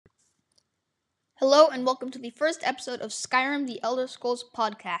Hello and welcome to the first episode of Skyrim The Elder Scrolls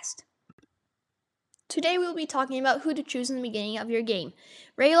podcast. Today we will be talking about who to choose in the beginning of your game,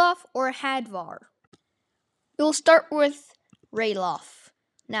 Ralof or Hadvar. We will start with Ralof.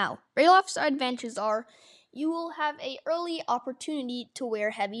 Now, Ralof's advantages are you will have an early opportunity to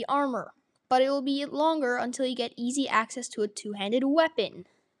wear heavy armor, but it will be longer until you get easy access to a two-handed weapon.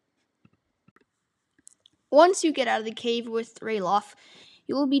 Once you get out of the cave with Ralof,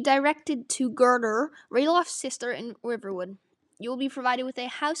 you will be directed to Gerdur, Ralof's sister in Riverwood. You will be provided with a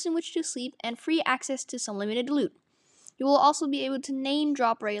house in which to sleep and free access to some limited loot. You will also be able to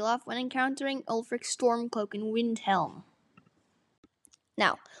name-drop Ralof when encountering Ulfric's Stormcloak in Windhelm.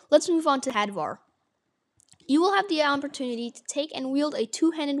 Now, let's move on to Hadvar. You will have the opportunity to take and wield a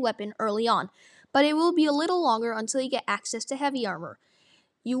two-handed weapon early on, but it will be a little longer until you get access to heavy armor.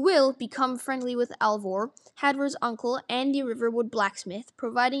 You will become friendly with Alvor, Hadvar's uncle, and the Riverwood blacksmith,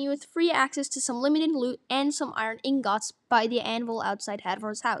 providing you with free access to some limited loot and some iron ingots by the anvil outside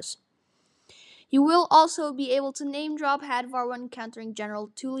Hadvar's house. You will also be able to name-drop Hadvar when encountering General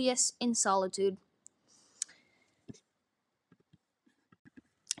Tullius in Solitude.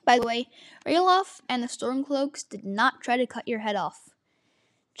 By the way, Ralof and the Stormcloaks did not try to cut your head off.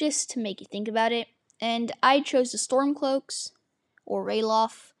 Just to make you think about it, and I chose the Stormcloaks or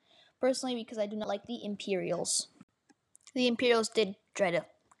Ralof, personally because I do not like the Imperials. The Imperials did try to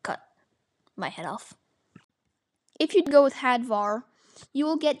cut my head off. If you go with Hadvar, you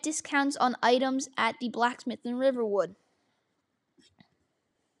will get discounts on items at the blacksmith in Riverwood.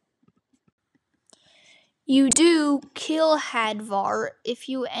 You do kill Hadvar if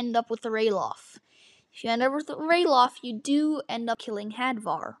you end up with the Ralof. If you end up with the Ralof, you do end up killing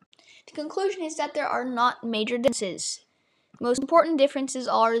Hadvar. The conclusion is that there are not major differences. The most important differences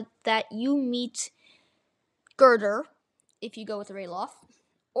are that you meet Gerdur if you go with Ralof,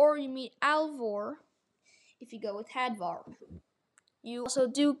 or you meet Alvor if you go with Hadvar. You also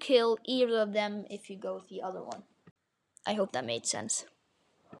do kill either of them if you go with the other one. I hope that made sense.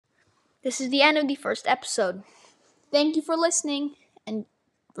 This is the end of the first episode. Thank you for listening, and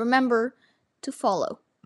remember to follow.